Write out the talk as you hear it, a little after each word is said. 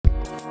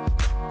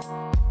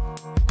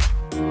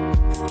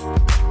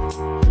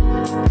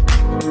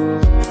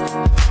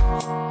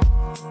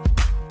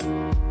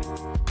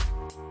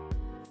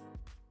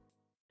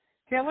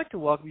I'd like to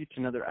welcome you to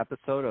another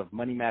episode of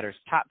Money Matters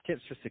Top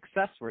Tips for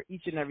Success, where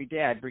each and every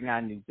day I bring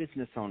on new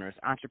business owners,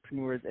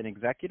 entrepreneurs, and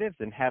executives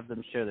and have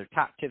them share their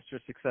top tips for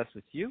success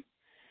with you.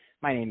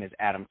 My name is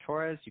Adam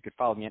Torres. You can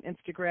follow me on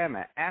Instagram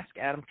at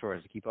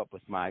AskAdamTorres to keep up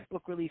with my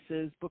book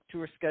releases, book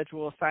tour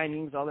schedule,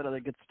 signings, all that other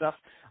good stuff.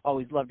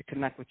 Always love to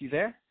connect with you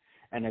there.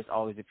 And as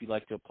always, if you'd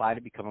like to apply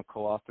to become a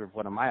co-author of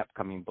one of my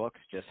upcoming books,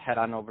 just head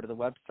on over to the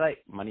website,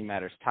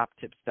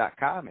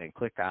 moneymatterstoptips.com, and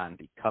click on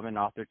Become an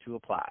Author to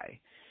apply.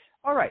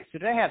 All right, so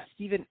today I have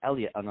Stephen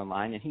Elliott on the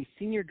line, and he's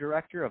Senior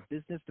Director of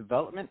Business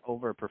Development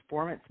over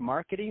Performance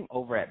Marketing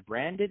over at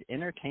Branded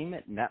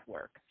Entertainment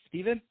Network.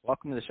 Stephen,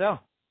 welcome to the show.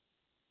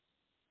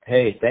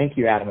 Hey, thank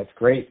you, Adam. It's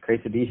great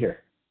to be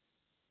here.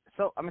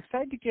 So I'm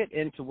excited to get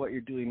into what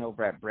you're doing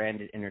over at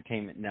Branded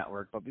Entertainment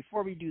Network, but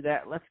before we do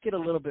that, let's get a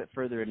little bit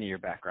further into your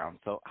background.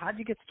 So how did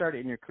you get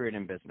started in your career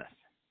in business?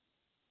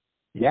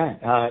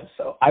 Yeah,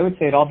 so I would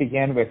say it all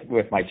began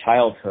with my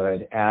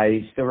childhood.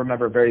 I still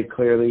remember very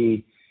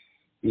clearly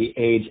the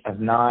age of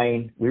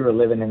 9. We were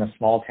living in a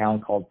small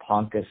town called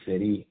Ponca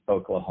City,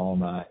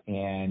 Oklahoma,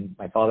 and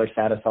my father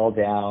sat us all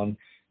down.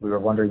 We were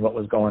wondering what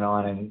was going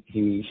on, and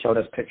he showed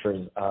us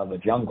pictures of a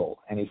jungle,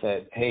 and he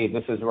said, hey,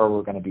 this is where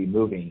we're going to be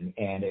moving.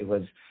 And it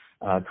was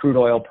a crude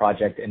oil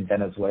project in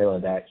Venezuela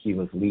that he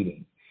was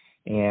leading.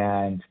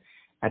 And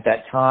at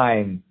that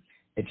time,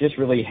 it just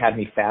really had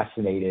me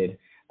fascinated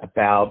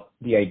about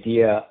the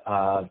idea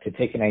of to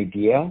take an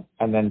idea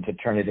and then to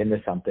turn it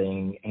into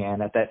something.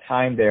 And at that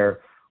time, there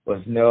was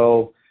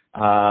no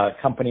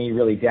company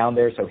really down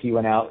there, so he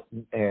went out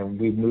and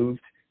we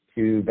moved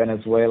to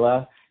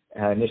Venezuela.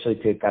 Initially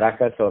to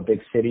Caracas, so a big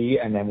city,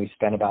 and then we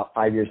spent about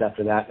 5 years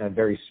after that in a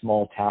very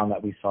small town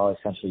that we saw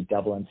essentially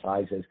double in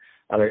size as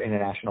other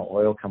international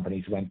oil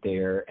companies went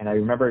there. And I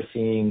remember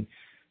seeing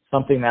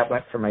something that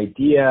went from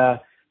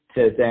idea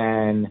to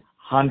then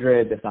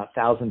hundreds, if not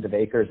thousands of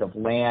acres of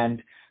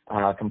land,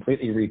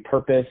 completely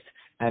repurposed,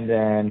 and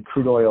then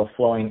crude oil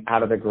flowing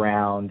out of the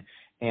ground,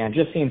 and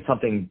just seeing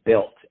something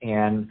built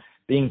and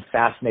being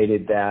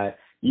fascinated that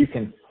you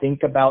can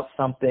think about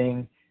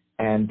something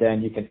and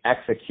then you can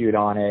execute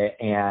on it,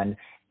 and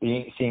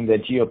seeing the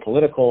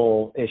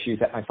geopolitical issues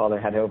that my father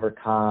had to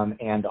overcome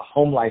and the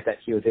home life that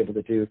he was able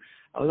to do.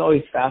 I was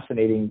always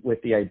fascinated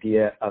with the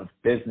idea of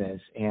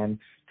business, and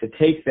to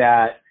take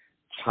that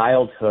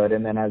childhood,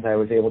 and then as I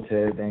was able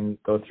to then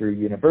go through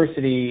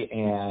university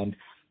and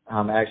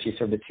I actually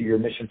served a 2-year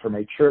mission for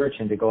my church,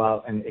 and to go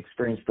out and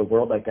experience the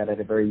world like that at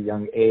a very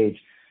young age,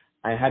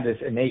 I had this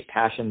innate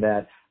passion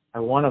that I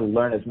want to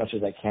learn as much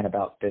as I can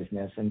about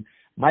business. And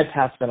my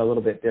path's been a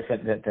little bit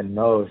different than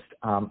most.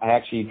 I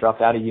actually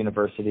dropped out of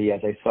university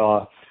as I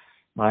saw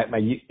my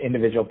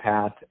individual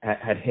path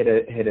had hit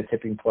a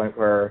tipping point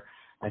where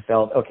I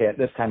felt, okay, at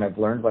this time I've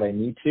learned what I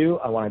need to.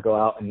 I want to go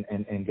out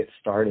and get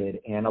started.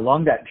 And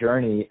along that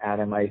journey,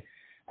 Adam, I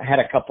had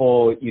a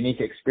couple unique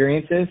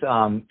experiences.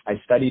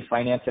 I studied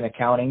finance and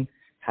accounting,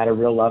 had a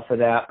real love for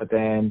that, but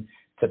then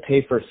to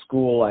pay for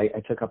school, I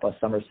took up a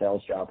summer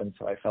sales job. And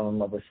so I fell in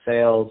love with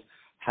sales,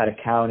 had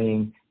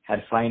accounting,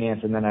 had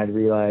finance, and then I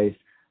realized,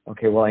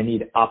 okay, well, I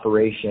need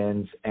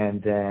operations. And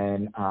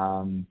then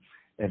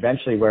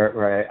eventually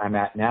where I'm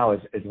at now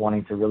is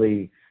wanting to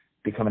really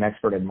become an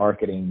expert in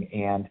marketing.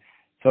 And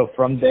so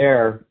from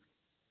there,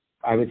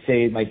 I would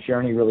say my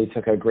journey really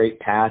took a great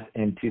path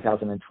in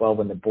 2012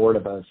 when the board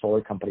of a solar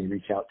company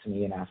reached out to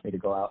me and asked me to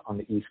go out on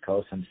the East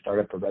Coast and start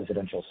up a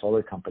residential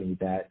solar company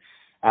that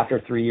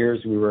after 3 years,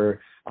 we were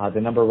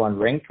the number 1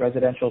 ranked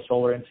residential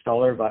solar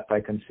installer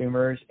by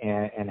consumers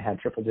and had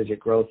triple-digit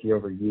growth year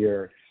over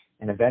year,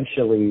 and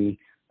eventually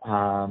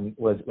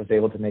was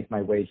able to make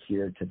my way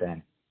here to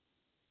Ben.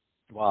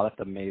 Wow, that's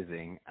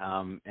amazing.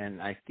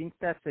 And I think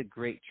that's a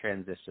great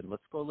transition.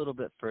 Let's go a little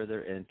bit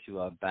further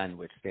into Ben,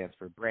 which stands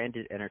for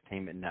Branded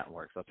Entertainment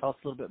Network. So tell us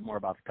a little bit more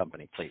about the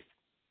company, please.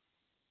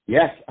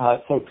 Yes,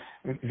 so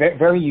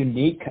very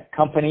unique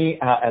company.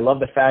 I love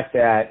the fact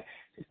that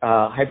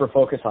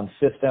hyper-focus on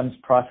systems,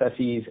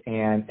 processes,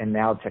 and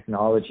now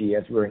technology,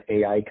 as we're an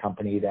AI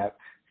company that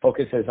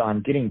focuses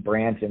on getting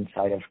brands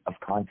inside of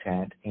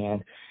content.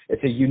 And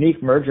it's a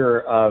unique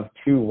merger of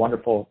 2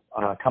 wonderful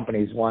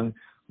companies. One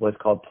was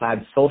called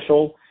Plaid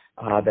Social,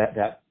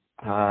 that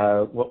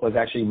was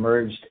actually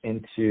merged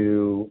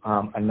into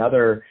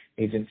another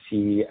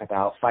agency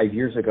about 5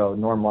 years ago,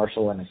 Norm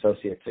Marshall and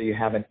Associates. So you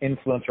have an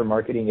influencer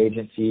marketing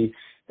agency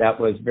that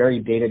was very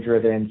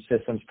data-driven,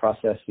 systems,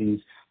 processes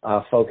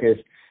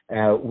focused,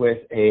 with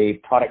a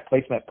product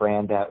placement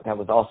brand that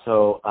was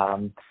also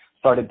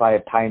started by a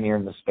pioneer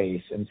in the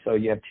space. And so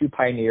you have 2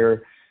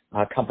 pioneer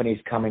companies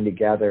coming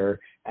together,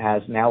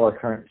 as now our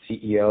current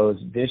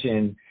CEO's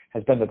vision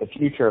has been that the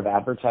future of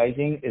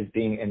advertising is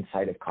being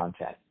inside of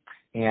content.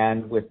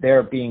 And with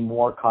there being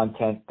more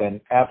content than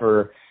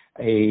ever,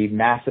 a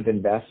massive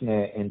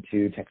investment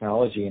into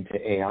technology, into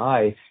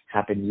AI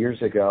happened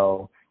years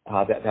ago.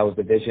 That was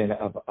the vision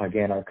of,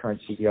 again, our current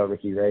CEO,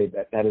 Ricky Ray,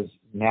 that has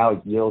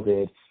now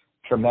yielded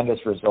tremendous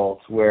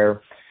results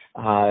where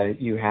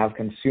you have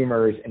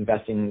consumers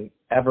investing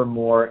ever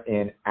more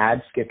in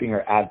ad skipping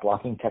or ad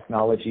blocking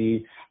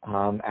technology.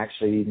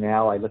 Actually,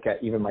 now I look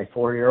at even my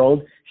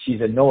 4-year-old,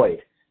 she's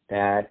annoyed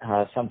that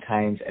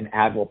sometimes an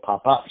ad will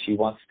pop up. She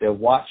wants to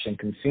watch and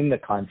consume the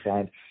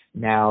content.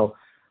 Now,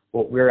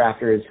 what we're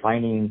after is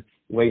finding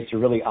ways to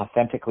really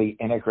authentically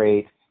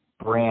integrate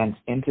brands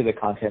into the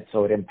content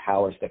so it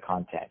empowers the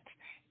content.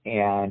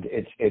 And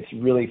it's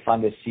really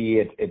fun to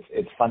see.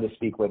 It's fun to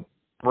speak with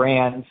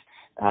brands,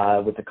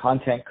 with the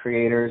content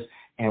creators.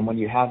 And when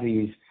you have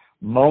these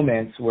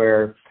moments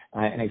where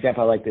an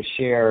example I like to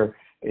share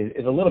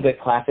is a little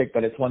bit classic,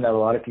 but it's one that a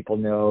lot of people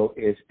know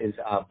is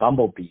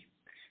Bumblebee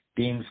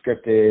being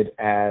scripted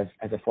as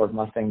a Ford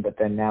Mustang, but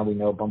then now we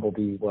know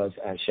Bumblebee was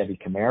a Chevy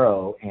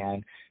Camaro,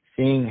 and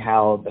seeing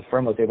how the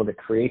firm was able to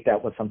create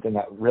that was something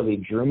that really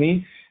drew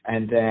me.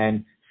 And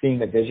then seeing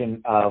the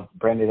vision of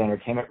Branded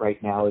Entertainment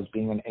right now as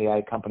being an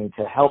AI company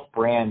to help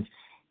brands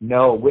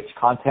know which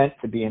content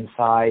to be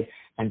inside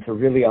and to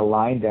really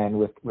align then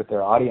with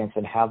their audience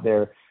and have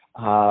their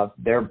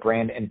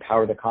brand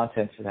empower the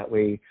content, so that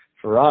way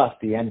for us,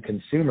 the end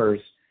consumers,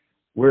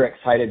 we're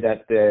excited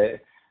that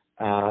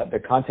the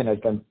content has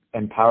been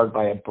empowered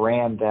by a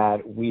brand that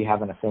we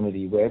have an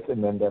affinity with,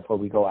 and then therefore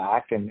we go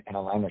act and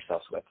align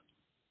ourselves with.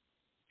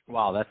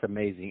 Wow, that's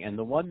amazing. And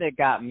the one that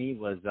got me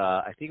was,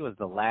 I think it was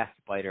the last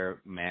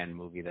Spider-Man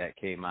movie that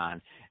came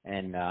on.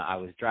 And I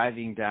was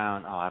driving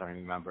down, I don't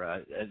even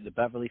remember, the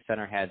Beverly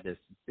Center had this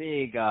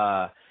big,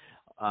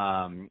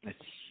 this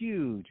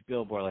huge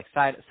billboard, like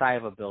side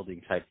of a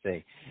building type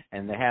thing.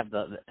 And they have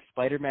the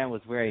Spider-Man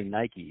was wearing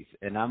Nikes.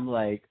 And I'm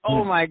like,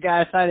 oh my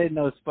gosh, I didn't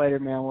know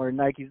Spider-Man wore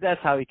Nikes.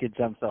 That's how he could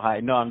jump so high.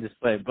 No, I'm just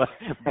playing. But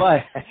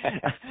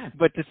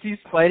but to see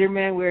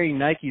Spider-Man wearing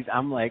Nikes,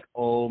 I'm like,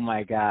 oh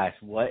my gosh,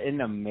 what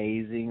an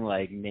amazing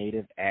like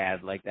native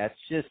ad. Like that's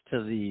just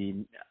to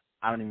the,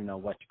 I don't even know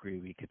what degree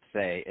we could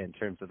say in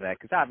terms of that,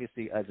 because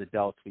obviously as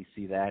adults we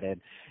see that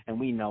and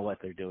we know what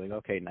they're doing.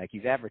 Okay,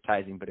 Nike's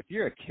advertising, but if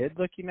you're a kid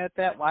looking at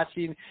that,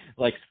 watching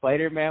like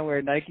Spider-Man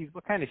wear Nikes,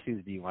 what kind of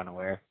shoes do you want to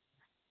wear?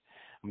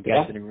 I'm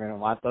guessing you're going to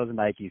want those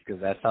Nikes because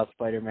that's how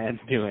Spider-Man's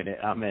doing it.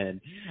 I'm in.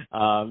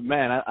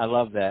 Man, I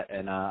love that,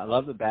 and I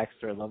love the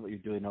backstory. I love what you're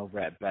doing over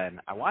at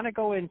Ben. I want to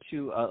go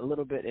into a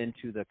little bit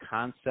into the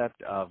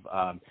concept of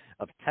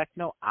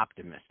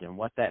techno-optimist and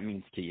what that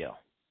means to you.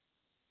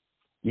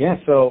 Yeah,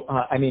 so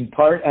I mean,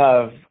 part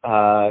of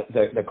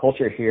the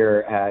culture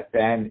here at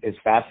Ben is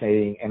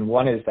fascinating, and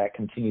one is that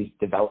continued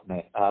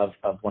development of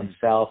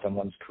oneself and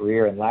one's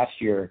career. And last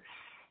year,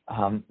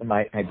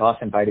 my boss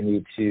invited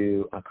me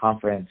to a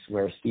conference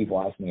where Steve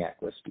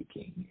Wozniak was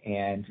speaking,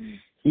 and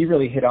he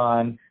really hit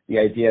on the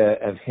idea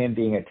of him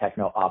being a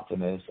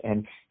techno-optimist.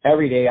 And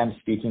every day I'm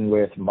speaking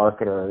with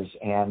marketers,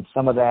 and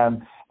some of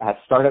them at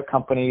startup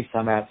companies,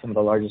 some at some of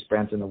the largest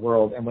brands in the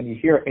world. And when you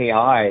hear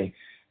AI,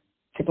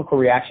 typical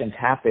reactions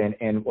happen,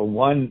 and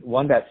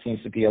one that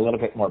seems to be a little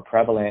bit more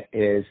prevalent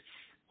is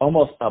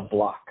almost a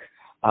block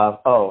of,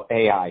 oh,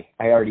 AI,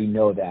 I already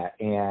know that,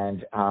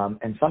 and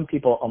some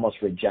people almost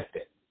reject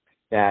it,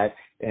 that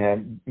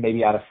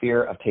maybe out of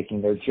fear of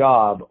taking their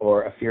job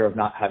or a fear of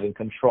not having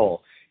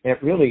control. And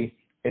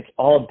it's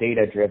all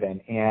data driven,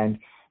 and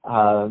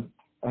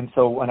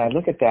so when I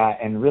look at that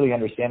and really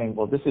understanding,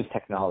 well, this is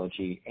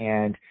technology,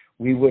 and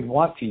we would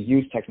want to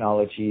use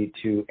technology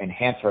to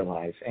enhance our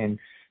lives. And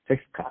to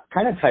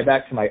kind of tie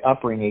back to my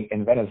upbringing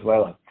in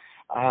Venezuela,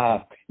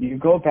 you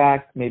go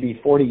back maybe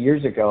 40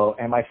 years ago,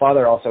 and my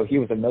father also, he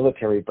was a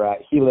military brat.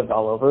 He lived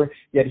all over,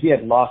 yet he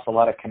had lost a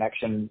lot of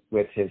connection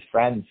with his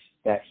friends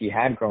that he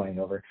had growing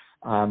over.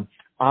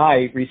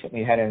 I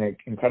recently had an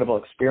incredible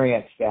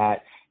experience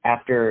that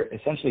after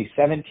essentially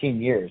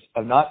 17 years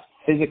of not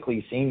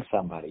physically seeing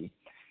somebody,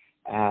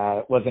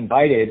 was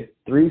invited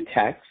through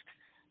text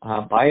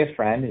by a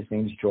friend, his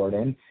name's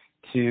Jordan,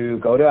 to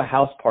go to a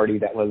house party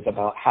that was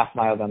about half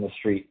mile down the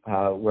street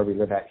where we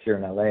live at here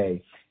in LA.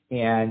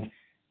 And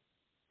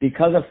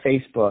because of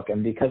Facebook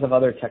and because of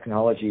other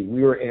technology,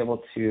 we were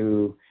able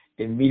to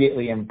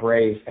immediately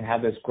embrace and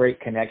have this great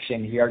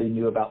connection. He already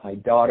knew about my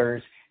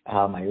daughters,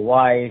 my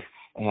wife,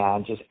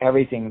 and just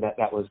everything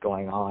that was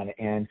going on.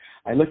 And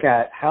I look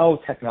at how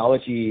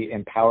technology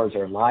empowers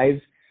our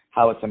lives,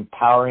 how it's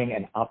empowering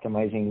and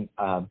optimizing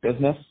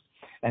business,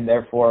 and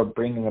therefore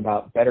bringing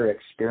about better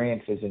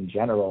experiences in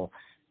general.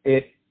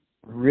 It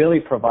really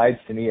provides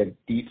to me a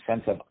deep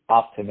sense of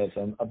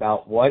optimism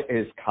about what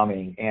is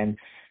coming. And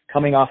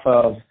coming off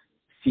of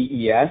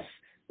CES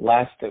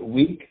last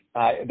week,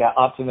 that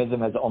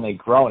optimism has only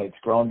grown. It's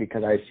grown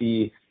because I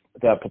see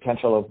the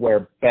potential of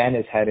where Ben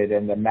is headed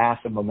and the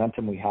massive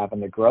momentum we have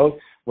in the growth,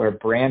 where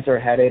brands are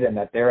headed, and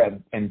that they're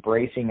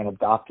embracing and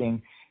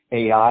adopting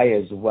AI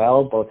as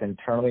well, both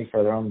internally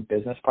for their own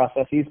business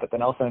processes, but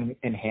then also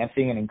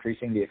enhancing and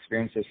increasing the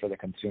experiences for the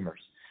consumers.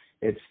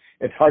 It's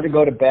hard to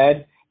go to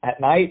bed at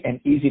night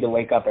and easy to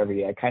wake up every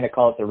day. I kind of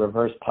call it the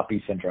reverse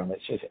puppy syndrome.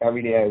 It's just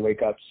every day I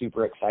wake up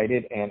super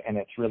excited, and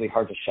it's really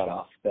hard to shut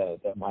off the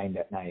mind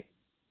at night.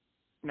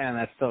 Man,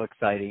 that's so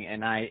exciting,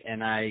 and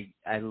I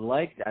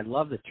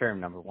love the term,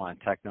 number one,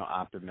 techno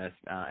optimist,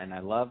 and I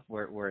love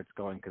where it's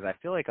going, because I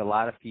feel like a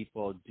lot of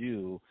people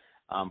do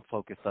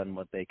focus on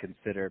what they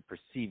consider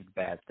perceived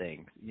bad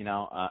things,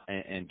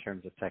 in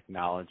terms of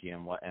technology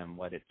and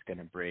what it's going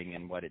to bring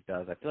and what it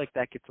does. I feel like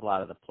that gets a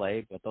lot of the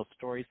play, but those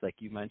stories, like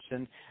you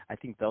mentioned, I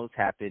think those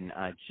happen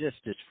just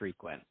as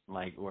frequent,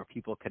 like where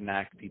people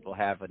connect, people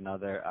have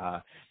another,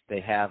 I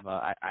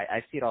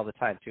see it all the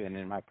time too, and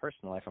in my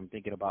personal life, I'm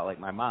thinking about like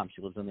my mom.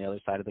 She lives on the other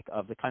side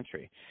of the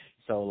country,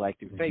 so like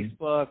through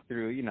Facebook,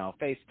 through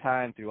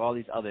FaceTime, through all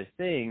these other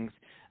things.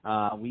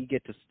 We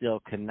get to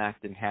still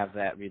connect and have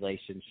that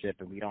relationship,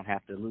 and we don't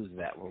have to lose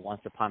that. Where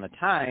once upon a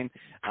time,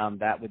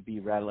 that would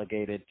be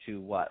relegated to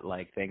what,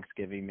 like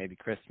Thanksgiving, maybe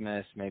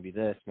Christmas, maybe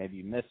this, maybe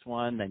you miss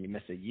one, then you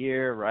miss a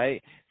year,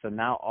 right? So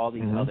now all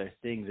these other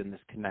things in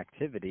this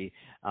connectivity,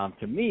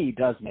 to me,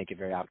 does make it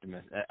very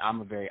optimistic.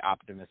 I'm a very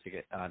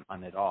optimistic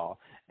on it all,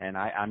 and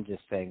I'm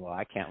just saying, well,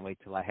 I can't wait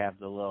till I have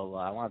the little.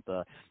 I want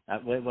the.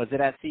 Was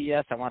it at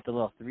CES? I want the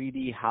little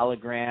 3D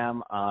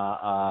hologram,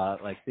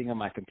 like thing on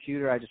my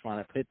computer. I just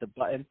want to hit the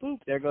button, boop,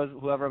 there goes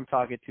whoever I'm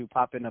talking to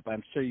popping up.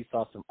 I'm sure you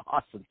saw some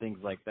awesome things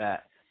like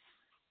that.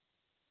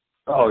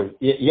 Oh,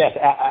 yes.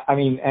 I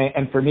mean,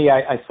 and for me,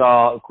 I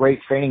saw great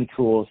training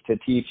tools to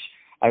teach.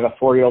 I have a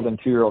 4-year-old and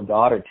 2-year-old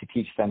daughter, to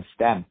teach them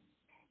STEM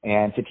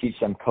and to teach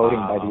them coding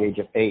by the age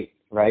of 8,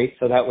 right?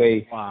 So that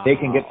way they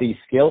can get these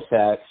skill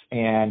sets.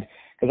 And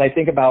because I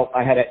think about,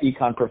 I had an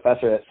econ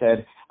professor that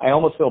said, I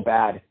almost feel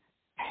bad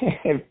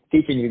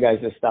teaching you guys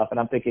this stuff. And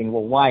I'm thinking,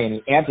 well, why? And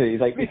he answered, he's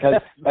like, because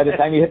by the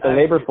time you hit the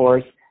labor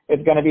force,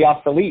 it's going to be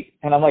obsolete.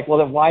 And I'm like, well,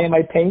 then why am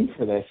I paying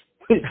for this?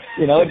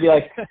 It'd be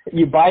like,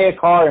 you buy a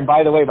car, and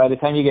by the way, by the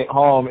time you get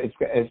home,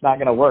 it's not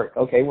going to work.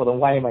 Okay, well, then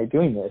why am I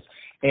doing this?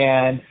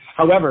 And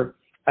however,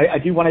 I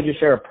do want to just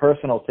share a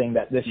personal thing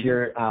that this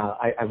year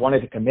I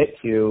wanted to commit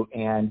to,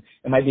 and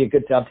it might be a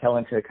good dovetail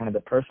into kind of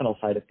the personal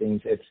side of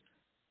things. It's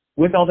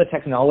with all the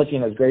technology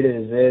and as great as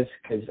it is,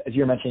 because as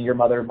you were mentioning,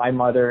 my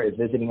mother is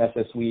visiting us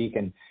this week,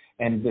 and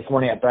this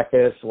morning at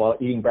breakfast, while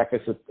eating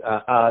breakfast with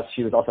us,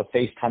 she was also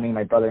FaceTiming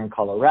my brother in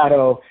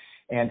Colorado.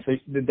 And so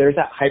there's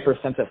that hyper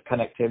sense of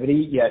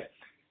connectivity, yet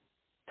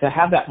to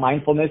have that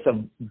mindfulness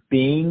of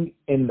being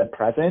in the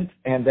present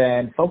and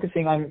then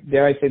focusing on,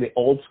 dare I say, the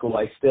old school.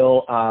 I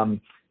still,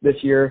 this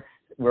year,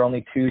 we're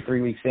only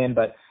 2-3 weeks in,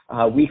 but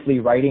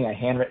weekly writing a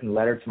handwritten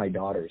letter to my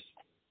daughters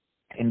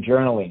and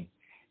journaling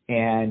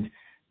and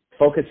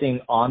focusing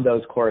on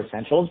those core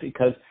essentials,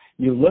 because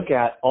you look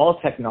at all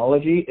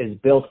technology is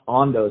built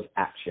on those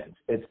actions.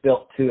 It's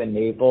built to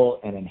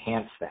enable and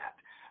enhance that.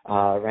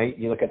 Right?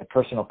 You look at the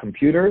personal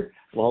computer.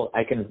 Well,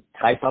 I can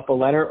type up a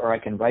letter or I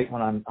can write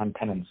one on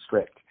pen and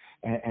script.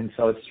 And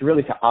so it's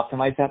really to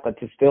optimize that, but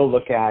to still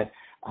look at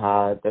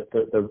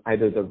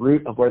either the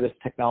root of where this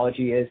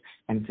technology is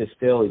and to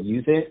still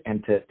use it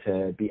and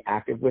to be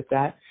active with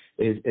that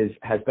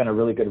has been a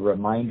really good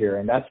reminder.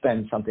 And that's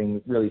been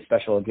something really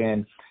special.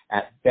 Again,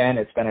 at Ben,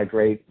 it's been a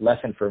great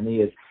lesson for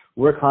me is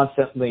we're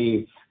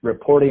constantly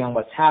reporting on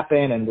what's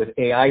happened. And with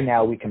AI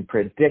now, we can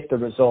predict the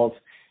results.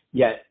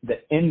 Yet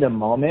in the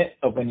moment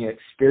of when you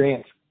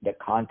experience the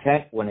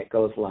content, when it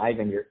goes live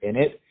and you're in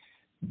it,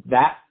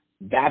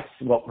 that's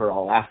what we're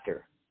all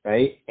after,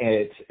 right?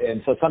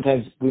 And so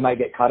sometimes we might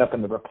get caught up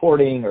in the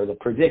reporting or the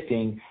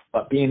predicting,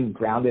 but being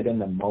grounded in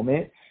the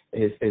moment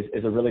is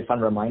a really fun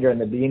reminder. And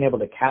then being able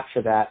to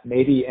capture that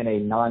maybe in a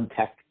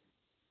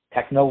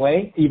non-techno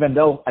way, even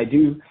though I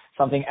do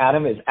something,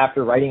 Adam, is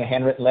after writing a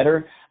handwritten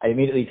letter, I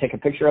immediately take a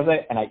picture of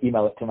it and I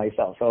email it to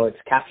myself. So it's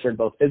captured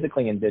both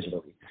physically and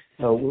digitally.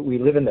 So we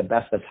live in the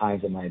best of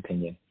times, in my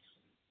opinion.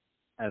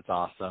 That's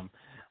awesome.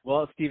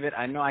 Well, Stephen,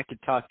 I know I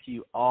could talk to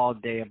you all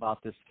day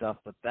about this stuff,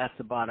 but that's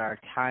about our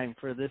time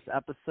for this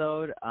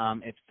episode.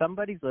 If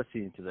somebody's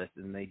listening to this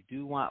and they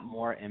do want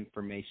more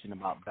information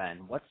about Ben,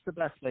 what's the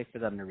best way for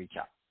them to reach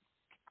out?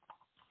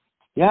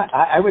 Yeah,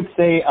 I would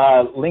say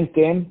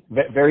LinkedIn,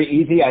 very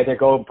easy. Either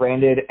go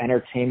Branded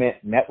Entertainment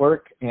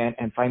Network and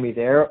find me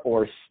there,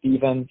 or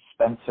Stephen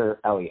Spencer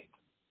Elliott.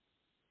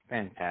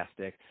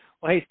 Fantastic.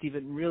 Well, hey,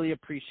 Stephen, really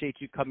appreciate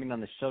you coming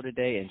on the show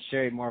today and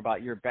sharing more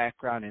about your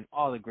background and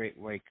all the great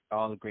work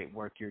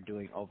you're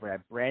doing over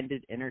at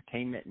Branded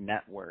Entertainment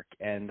Network.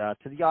 And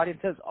to the audience,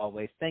 as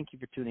always, thank you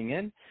for tuning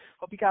in.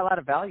 Hope you got a lot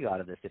of value out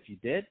of this. If you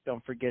did,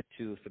 don't forget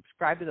to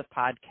subscribe to the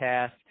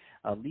podcast,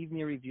 leave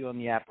me a review on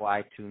the Apple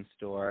iTunes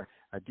Store,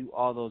 do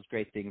all those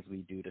great things we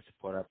do to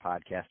support our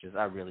podcasters.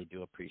 I really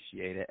do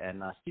appreciate it.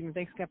 And Stephen,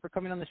 thanks again for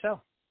coming on the show.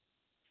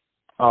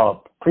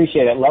 Oh,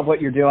 appreciate it. Love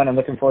what you're doing and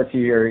looking forward to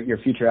your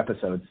future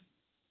episodes.